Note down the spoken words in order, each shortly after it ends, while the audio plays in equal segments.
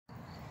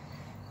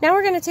Now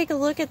we're going to take a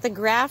look at the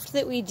graft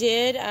that we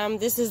did.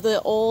 This is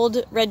the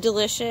old Red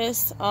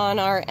Delicious on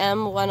our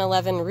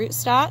M111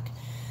 rootstock.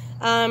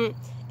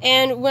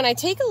 And when I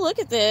take a look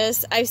at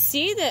this, I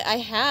see that I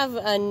have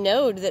a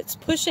node that's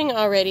pushing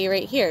already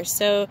right here.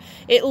 So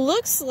it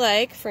looks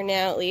like, for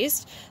now at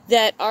least,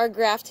 that our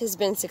graft has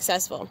been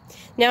successful.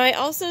 Now I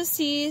also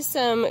see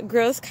some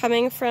growth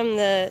coming from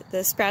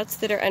the sprouts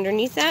that are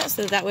underneath that,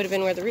 so that would have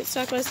been where the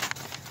rootstock was.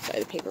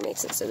 Sorry, the paper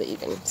makes it so that you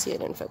can see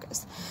it in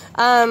focus.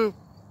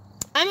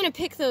 I'm going to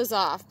pick those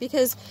off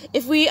because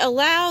if we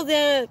allow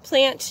the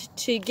plant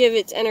to give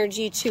its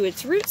energy to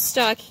its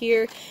rootstock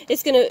here,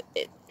 it's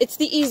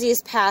the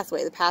easiest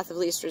pathway, the path of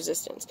least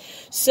resistance.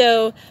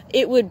 So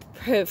it would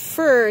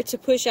prefer to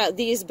push out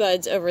these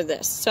buds over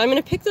this. So I'm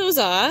going to pick those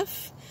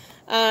off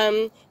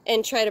and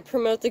try to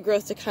promote the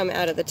growth to come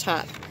out of the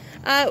top.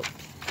 I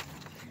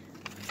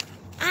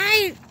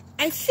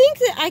think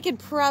that I could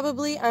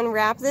probably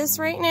unwrap this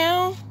right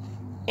now,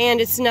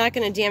 and it's not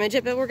going to damage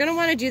it, but we're going to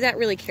want to do that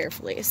really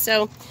carefully.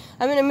 So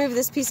I'm going to move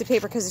this piece of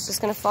paper because it's just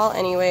going to fall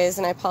anyways,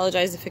 and I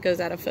apologize if it goes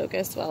out of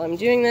focus while I'm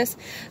doing this,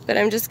 but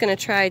I'm just going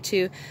to try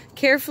to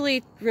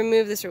carefully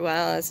remove this.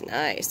 Wow, that's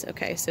nice.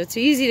 Okay, so it's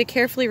easy to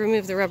carefully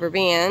remove the rubber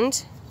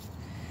band.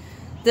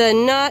 The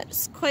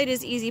not quite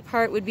as easy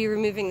part would be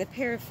removing the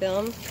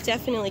parafilm.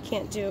 Definitely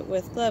can't do it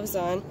with gloves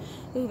on.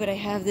 Ooh, but I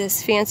have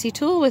this fancy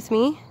tool with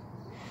me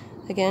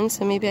again,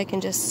 so maybe I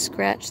can just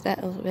scratch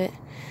that a little bit.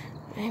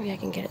 Maybe I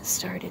can get it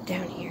started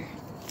down here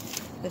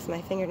with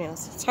my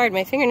fingernails. It's hard.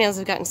 My fingernails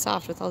have gotten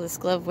soft with all this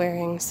glove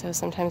wearing, so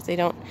sometimes they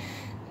don't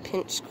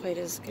pinch quite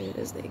as good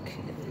as they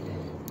could.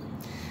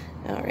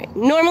 All right.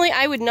 Normally,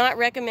 I would not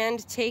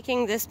recommend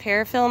taking this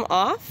parafilm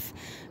off,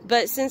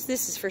 but since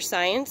this is for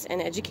science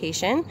and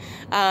education,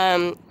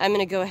 I'm going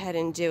to go ahead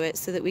and do it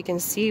so that we can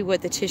see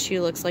what the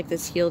tissue looks like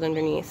that's healed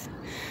underneath.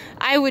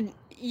 I would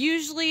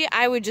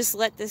just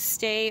let this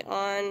stay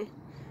on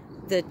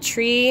the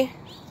tree,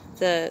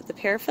 the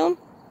parafilm,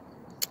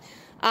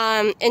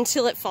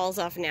 until it falls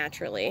off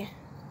naturally.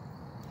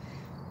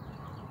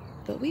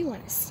 But we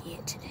want to see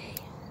it today,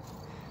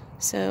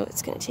 so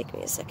it's going to take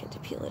me a second to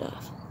peel it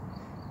off.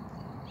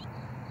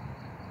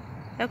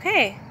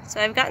 Okay, so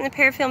I've gotten the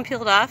parafilm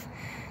peeled off.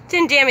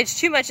 Didn't damage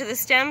too much of the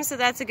stem, so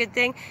that's a good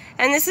thing.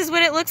 And this is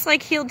what it looks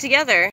like healed together.